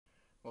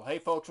Well, hey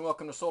folks, and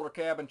welcome to Solar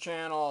Cabin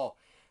Channel.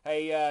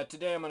 Hey,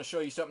 today I'm going to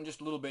show you something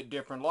just a little bit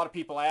different. A lot of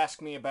people ask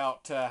me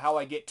about how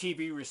I get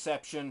TV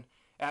reception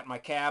at my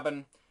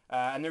cabin,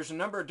 and there's a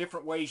number of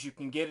different ways you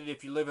can get it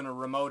if you live in a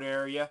remote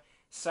area.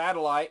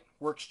 Satellite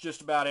works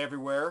just about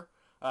everywhere,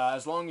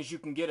 as long as you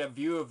can get a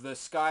view of the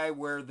sky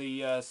where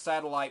the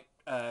satellite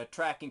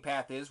tracking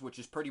path is, which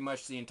is pretty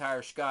much the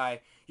entire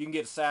sky. You can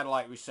get a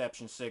satellite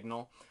reception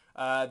signal.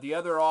 The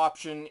other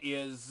option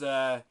is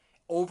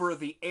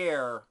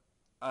over-the-air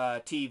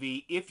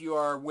TV if you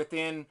are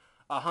within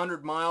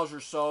 100 miles or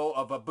so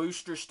of a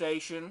booster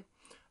station.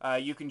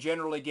 You can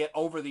generally get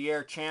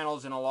over-the-air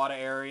channels in a lot of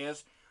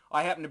areas.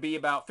 I happen to be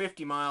about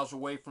 50 miles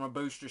away from a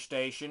booster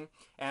station,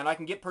 and I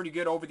can get pretty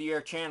good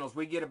over-the-air channels.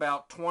 We get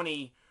about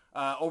 20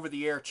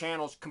 over-the-air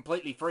channels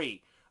completely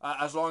free,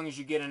 as long as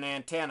you get an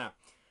antenna.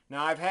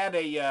 Now, I've had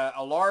a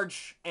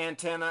large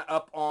antenna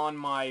up on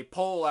my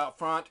pole out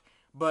front,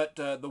 but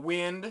the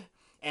wind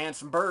and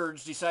some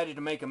birds decided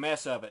to make a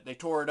mess of it. They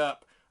tore it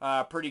up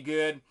pretty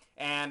good,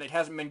 and it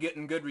hasn't been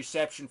getting good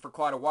reception for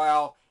quite a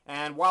while.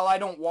 And while I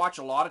don't watch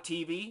a lot of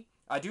TV,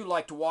 I do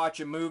like to watch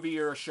a movie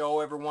or a show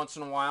every once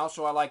in a while,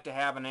 so I like to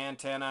have an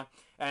antenna.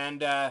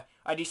 And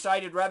I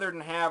decided rather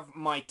than have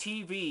my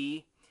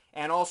TV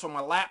and also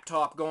my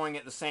laptop going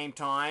at the same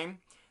time,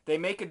 they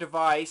make a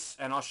device,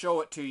 and I'll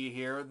show it to you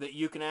here, that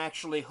you can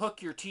actually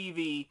hook your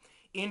TV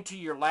into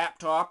your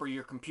laptop or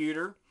your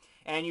computer,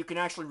 and you can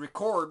actually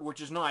record,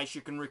 which is nice.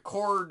 You can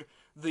record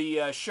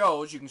the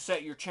shows. You can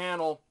set your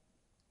channel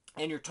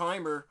and your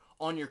timer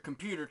on your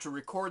computer to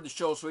record the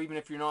show, so even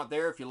if you're not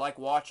there, if you like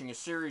watching a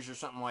series or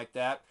something like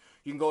that,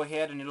 you can go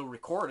ahead and it'll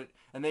record it,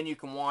 and then you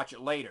can watch it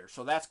later.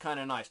 So that's kind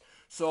of nice.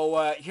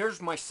 So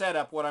here's my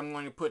setup, what I'm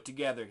going to put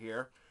together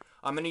here.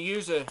 I'm going to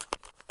use a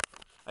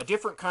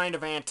different kind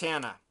of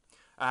antenna.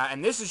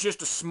 And this is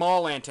just a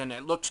small antenna.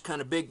 It looks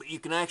kind of big, but you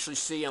can actually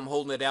see I'm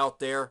holding it out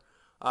there.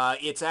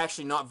 It's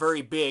actually not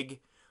very big.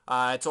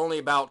 It's only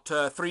about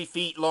 3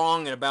 feet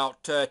long and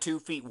about 2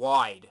 feet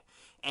wide.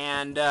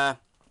 And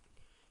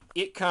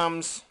it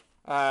comes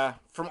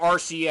from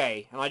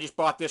RCA. And I just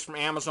bought this from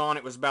Amazon.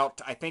 It was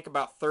about, I think,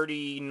 about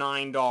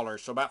 $39,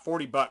 so about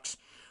 40 bucks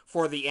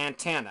for the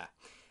antenna.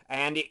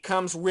 And it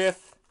comes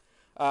with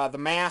the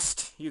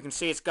mast. You can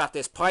see it's got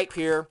this pipe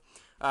here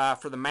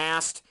for the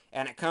mast,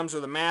 and it comes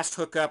with a mast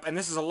hookup. And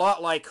this is a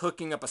lot like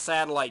hooking up a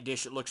satellite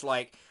dish, it looks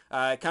like.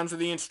 It comes with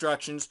the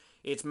instructions.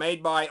 It's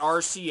made by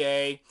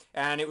RCA,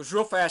 and it was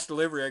real fast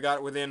delivery. I got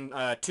it within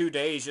 2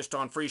 days just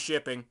on free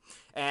shipping,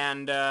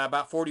 and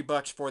about 40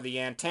 bucks for the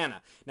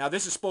antenna. Now,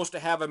 this is supposed to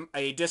have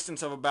a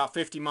distance of about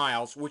 50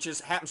 miles, which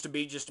happens to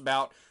be just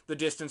about the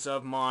distance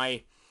of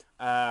my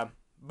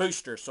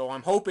booster. So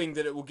I'm hoping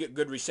that it will get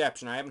good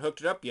reception. I haven't hooked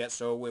it up yet,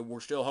 so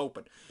we're still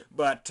hoping.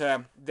 But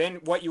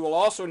then what you will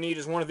also need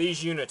is one of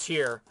these units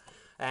here,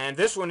 and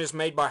this one is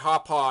made by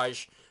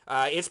Hauppauge.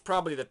 It's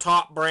probably the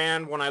top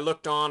brand. When I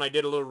looked on, I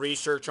did a little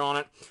research on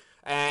it,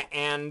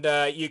 and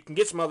you can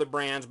get some other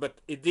brands, but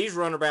these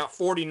run about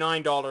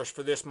 $49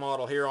 for this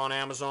model here on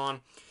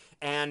Amazon.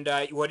 And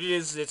what it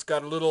is, it's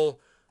got a little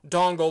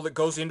dongle that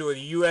goes into a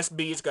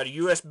USB. It's got a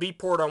USB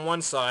port on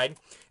one side,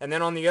 and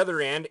then on the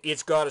other end,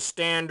 it's got a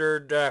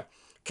standard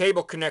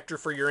cable connector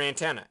for your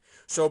antenna.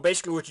 So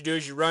basically what you do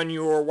is you run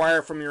your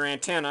wire from your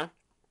antenna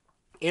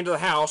into the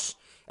house,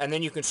 and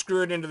then you can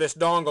screw it into this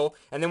dongle,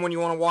 and then when you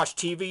want to watch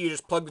TV, you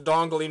just plug the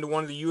dongle into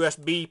one of the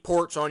USB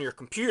ports on your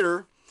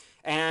computer,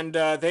 and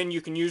then you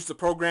can use the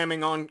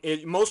programming on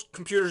it. Most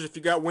computers, if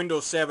you got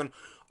Windows 7,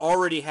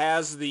 already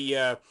has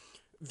the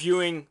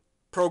viewing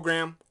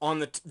program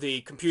on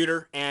the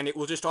computer, and it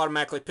will just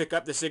automatically pick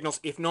up the signals.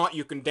 If not,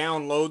 you can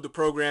download the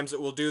programs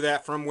that will do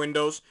that from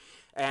Windows,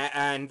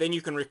 and then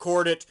you can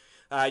record it.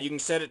 You can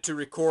set it to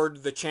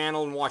record the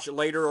channel and watch it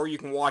later, or you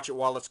can watch it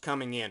while it's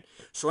coming in.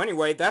 So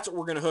anyway, that's what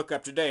we're going to hook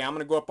up today. I'm going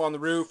to go up on the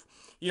roof.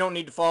 You don't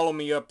need to follow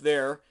me up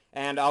there,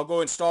 and I'll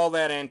go install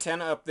that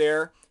antenna up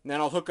there, and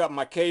then I'll hook up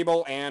my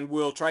cable, and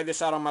we'll try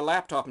this out on my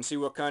laptop and see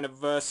what kind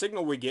of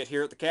signal we get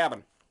here at the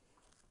cabin.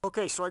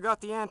 Okay, so I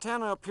got the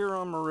antenna up here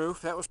on my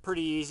roof. That was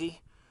pretty easy.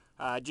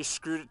 I just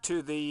screwed it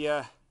to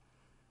the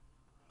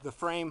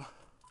frame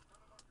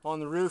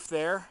on the roof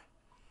there,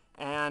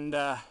 and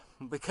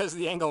because of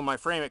the angle of my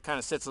frame, it kind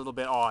of sits a little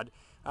bit odd,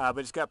 but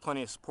it's got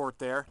plenty of support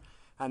there.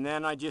 And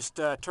then I just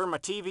turned my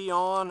TV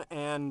on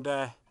and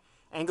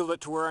angled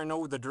it to where I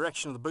know the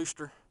direction of the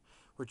booster,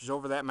 which is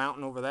over that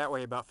mountain over that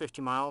way, about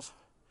 50 miles,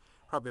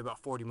 probably about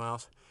 40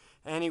 miles.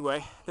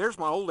 Anyway, there's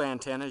my old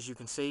antenna, as you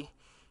can see.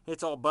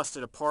 It's all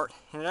busted apart,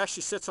 and it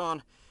actually sits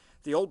on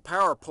the old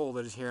power pole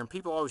that is here. And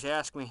people always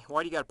ask me,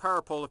 why do you got a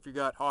power pole if you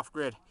got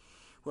off-grid?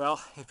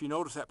 Well, if you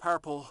notice, that power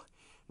pole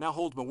now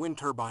holds my wind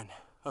turbine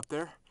up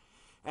there.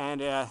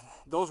 And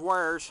those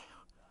wires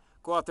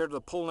go out there to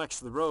the pole next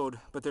to the road,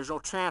 but there's no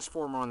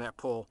transformer on that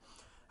pole.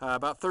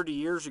 About 30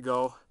 years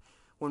ago,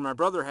 when my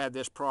brother had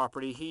this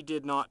property, he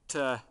did not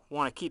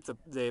want to keep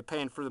the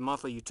paying for the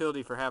monthly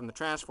utility for having the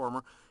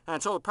transformer,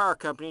 and so the power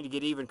company, to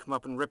get even, come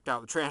up and ripped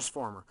out the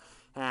transformer.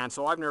 and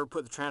so I've never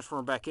put the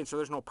transformer back in, so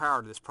there's no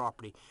power to this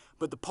property.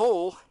 But the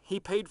pole, he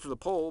paid for the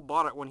pole,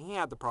 bought it when he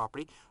had the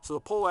property, so the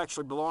pole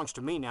actually belongs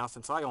to me now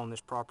since I own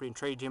this property and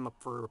traded him up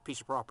for a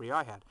piece of property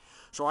I had.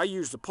 So I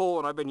use the pole,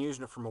 and I've been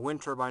using it for my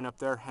wind turbine up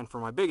there and for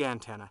my big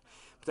antenna.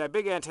 But that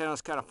big antenna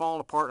is kind of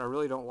falling apart, and I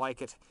really don't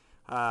like it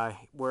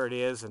where it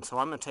is, and so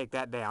I'm going to take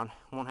that down.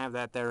 Won't have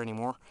that there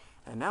anymore.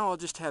 And now I'll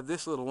just have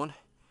this little one,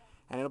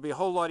 and it'll be a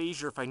whole lot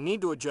easier if I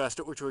need to adjust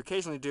it, which we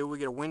occasionally do. We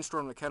get a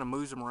windstorm that kind of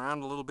moves them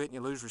around a little bit and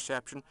you lose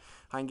reception.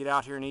 I can get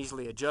out here and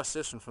easily adjust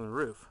this one from the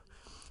roof.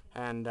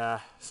 And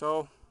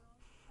so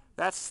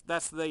that's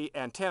the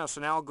antenna.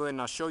 So now I'll go ahead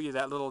and I'll show you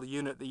that little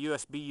unit, the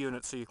USB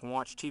unit, so you can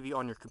watch TV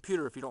on your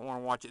computer if you don't want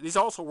to watch it. These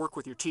also work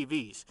with your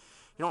TVs.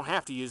 You don't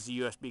have to use the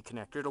USB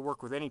connector. It'll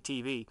work with any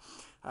TV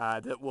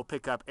that will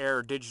pick up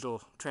air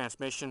digital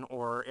transmission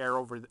or air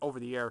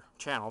over-the-air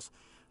channels.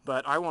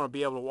 But I want to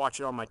be able to watch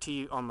it on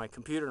my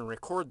computer and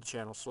record the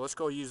channel. So let's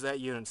go use that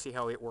unit and see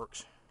how it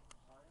works.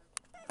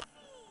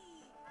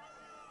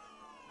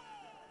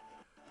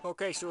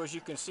 Okay, so as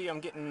you can see,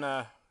 I'm getting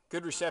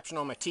good reception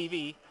on my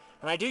TV.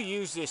 And I do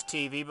use this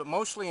TV, but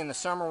mostly in the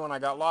summer when I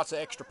got lots of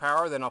extra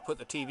power, then I'll put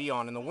the TV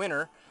on. In the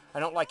winter,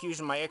 I don't like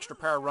using my extra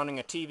power running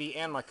a TV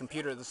and my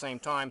computer at the same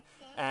time.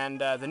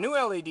 And the new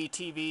LED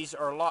TVs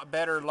are a lot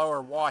better,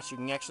 lower watts. You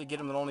can actually get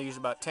them that only use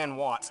about 10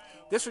 watts.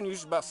 This one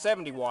uses about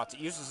 70 watts. It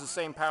uses the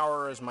same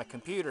power as my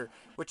computer,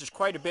 which is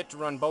quite a bit to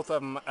run both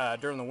of them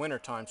during the winter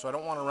time. So I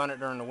don't want to run it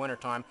during the winter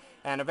time.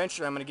 And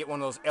eventually I'm going to get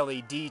one of those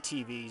LED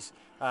TVs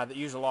that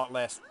use a lot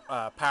less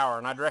power,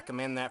 and I'd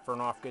recommend that for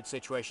an off-grid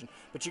situation.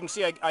 But you can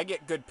see I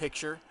get good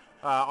picture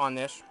on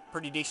this,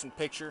 pretty decent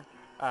picture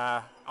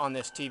on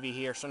this TV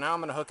here. So now I'm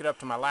going to hook it up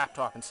to my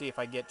laptop and see if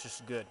I get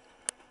just as good.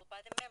 By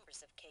the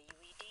members of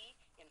KUED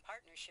in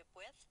partnership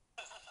with.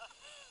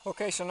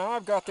 Okay, so now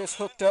I've got this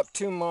hooked up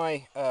to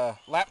my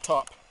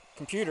laptop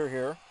computer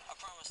here,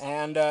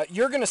 and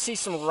you're going to see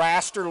some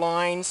raster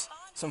lines,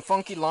 some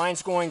funky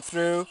lines going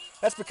through.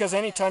 That's because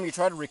anytime you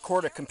try to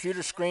record a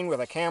computer screen with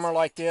a camera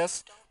like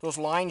this, those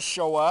lines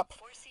show up.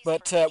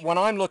 But when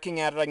I'm looking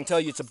at it, I can tell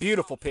you it's a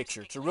beautiful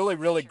picture. It's a really,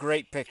 really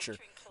great picture.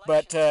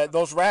 But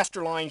those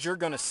raster lines, you're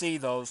going to see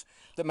those.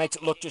 That makes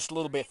it look just a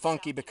little bit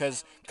funky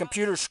because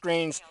computer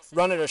screens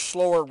run at a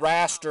slower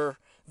raster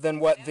than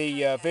what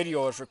the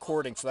video is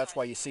recording, so that's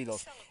why you see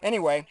those.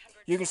 Anyway,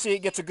 you can see it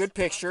gets a good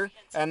picture,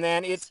 and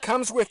then it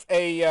comes with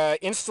a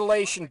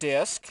installation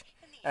disc.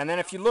 And then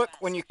if you look,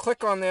 when you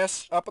click on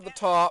this up at the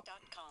top,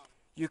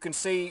 you can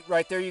see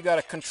right there you got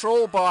a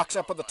control box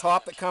up at the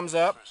top that comes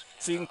up,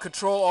 so you can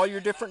control all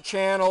your different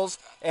channels,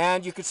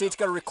 and you can see it's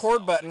got a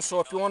record button. So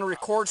if you want to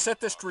record, set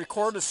this to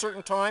record at a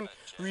certain time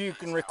where you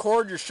can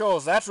record your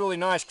shows. That's really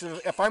nice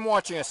because if I'm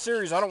watching a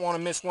series, I don't want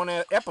to miss one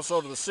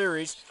episode of the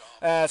series,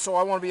 so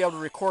I want to be able to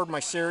record my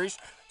series.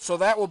 So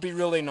that will be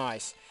really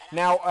nice.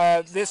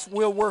 Now, this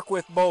will work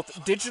with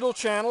both digital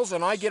channels,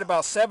 and I get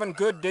about 7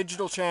 good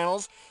digital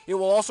channels. It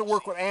will also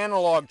work with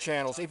analog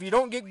channels. If you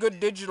don't get good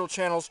digital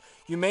channels,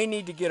 you may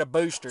need to get a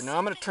booster. Now,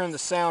 I'm going to turn the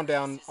sound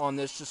down on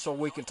this just so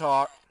we can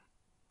talk.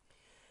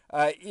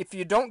 If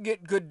you don't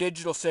get good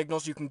digital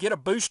signals, you can get a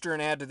booster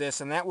and add to this,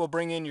 and that will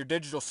bring in your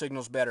digital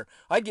signals better.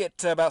 I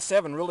get about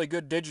 7 really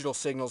good digital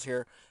signals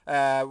here.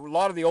 A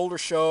lot of the older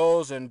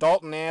shows and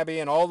Dalton Abbey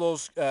and all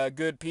those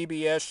good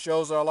PBS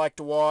shows that I like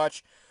to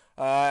watch.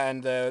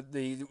 And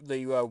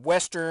the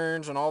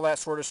westerns and all that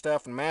sort of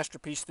stuff, and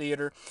Masterpiece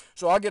Theater.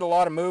 So I'll get a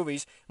lot of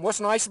movies. And what's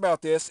nice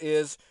about this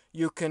is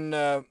you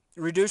can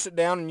reduce it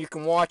down and you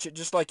can watch it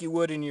just like you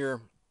would in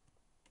your,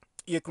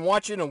 you can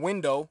watch it in a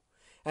window.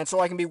 And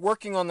so I can be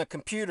working on the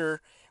computer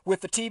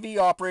with the TV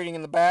operating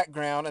in the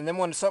background, and then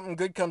when something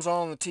good comes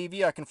on the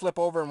TV, I can flip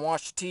over and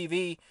watch the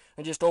TV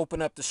and just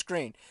open up the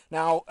screen.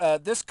 Now,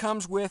 this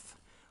comes with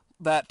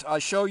that I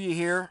show you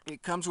here.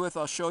 It comes with,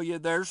 I'll show you,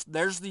 there's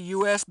the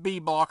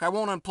USB block. I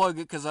won't unplug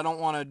it because I don't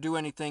want to do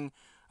anything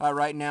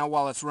right now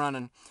while it's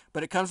running.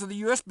 But it comes with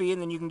the USB,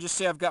 and then you can just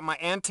see I've got my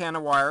antenna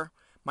wire.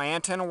 My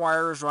antenna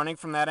wire is running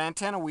from that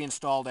antenna we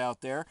installed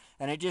out there,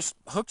 and it just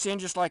hooks in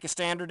just like a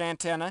standard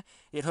antenna.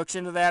 It hooks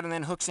into that and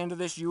then hooks into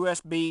this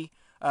USB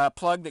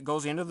plug that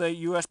goes into the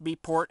USB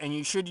port, and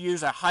you should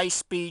use a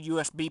high-speed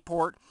USB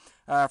port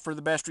for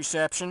the best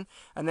reception.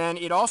 And then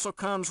it also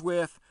comes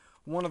with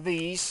one of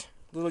these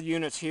little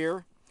units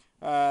here.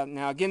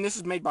 Now again, this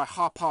is made by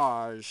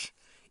Hauppauge.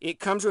 It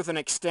comes with an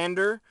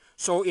extender,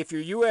 so if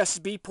your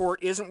USB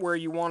port isn't where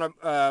you want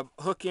to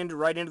hook into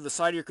right into the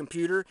side of your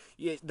computer,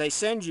 they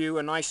send you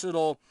a nice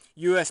little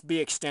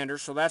USB extender,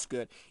 so that's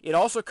good. It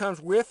also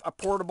comes with a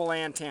portable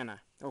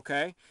antenna,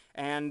 okay?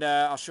 And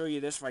I'll show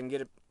you this if I can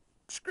get it.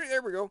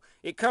 There we go.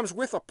 It comes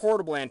with a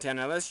portable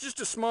antenna. That's just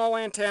a small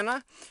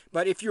antenna,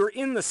 but if you're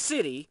in the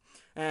city,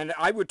 and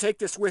I would take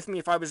this with me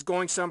if I was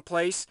going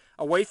someplace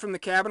away from the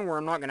cabin where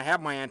I'm not going to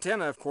have my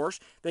antenna, of course.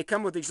 They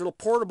come with these little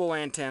portable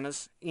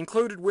antennas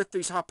included with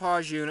these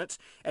Hauppauge units,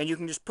 and you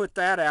can just put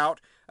that out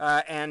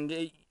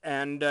and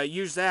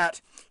use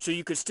that so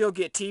you could still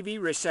get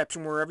TV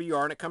reception wherever you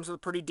are, and it comes with a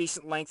pretty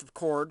decent length of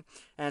cord,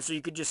 and so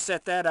you could just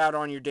set that out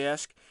on your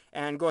desk.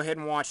 and go ahead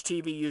and watch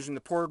TV using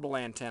the portable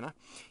antenna.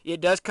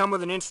 It does come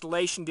with an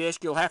installation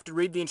disc. You'll have to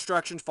read the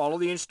instructions, follow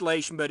the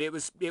installation, but it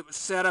was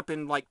set up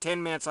in like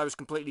 10 minutes. I was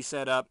completely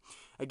set up.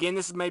 Again,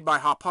 this is made by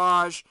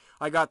Hauppauge.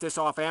 I got this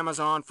off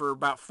Amazon for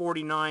about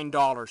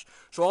 $49.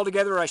 So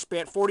altogether, I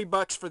spent 40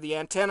 bucks for the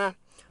antenna.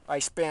 I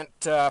spent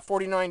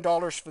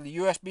 $49 for the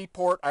USB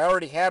port. I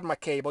already had my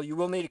cable. You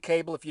will need a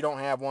cable if you don't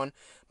have one,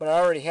 but I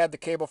already had the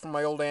cable from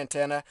my old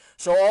antenna.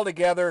 So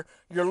altogether,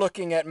 you're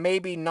looking at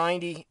maybe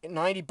 90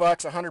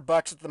 bucks, 100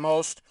 bucks at the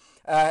most,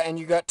 and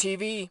you got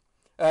TV,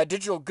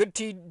 digital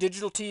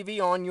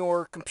TV on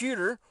your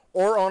computer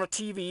or on a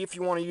TV if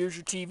you want to use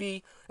your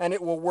TV, and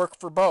it will work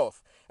for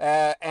both.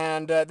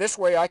 This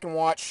way I can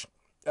watch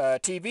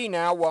TV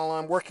now while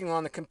I'm working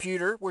on the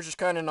computer, which is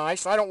kind of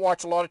nice. I don't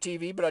watch a lot of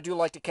TV, but I do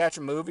like to catch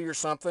a movie or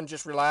something,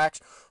 just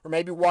relax, or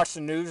maybe watch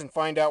the news and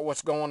find out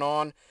what's going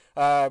on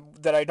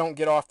that I don't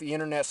get off the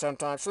internet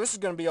sometimes. So this is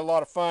going to be a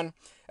lot of fun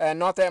and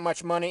not that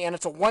much money, and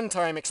it's a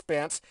one-time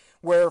expense,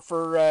 where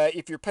for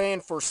if you're paying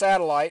for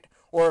satellite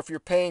or if you're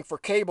paying for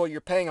cable,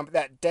 you're paying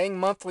that dang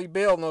monthly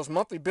bill, and those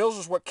monthly bills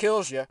is what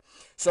kills you.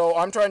 So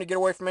I'm trying to get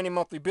away from any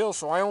monthly bills,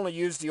 so I only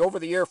use the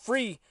over-the-air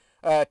free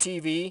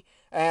TV,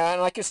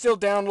 and I can still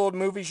download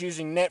movies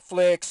using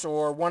Netflix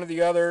or one of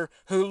the other,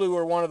 Hulu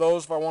or one of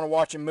those if I want to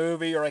watch a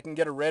movie, or I can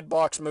get a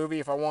Redbox movie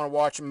if I want to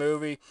watch a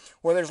movie.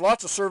 Well, there's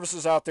lots of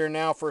services out there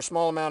now for a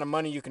small amount of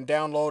money you can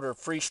download or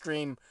free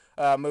stream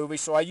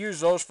movies, so I use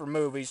those for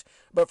movies.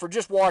 But for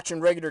just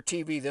watching regular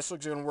TV, this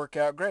looks going to work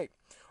out great.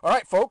 All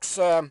right, folks,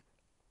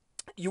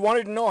 you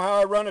wanted to know how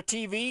I run a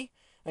TV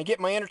and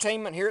get my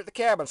entertainment here at the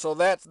cabin. So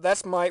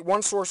that's my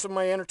one source of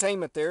my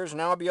entertainment there, is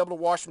now I'll be able to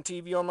watch some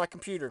TV on my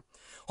computer.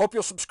 Hope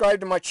you'll subscribe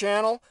to my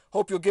channel.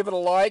 Hope you'll give it a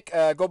like.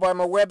 Go by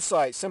my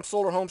website,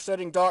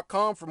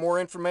 simpsolarhomesteading.com, for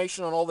more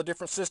information on all the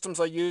different systems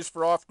I use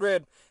for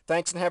off-grid.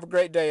 Thanks and have a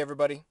great day,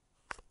 everybody.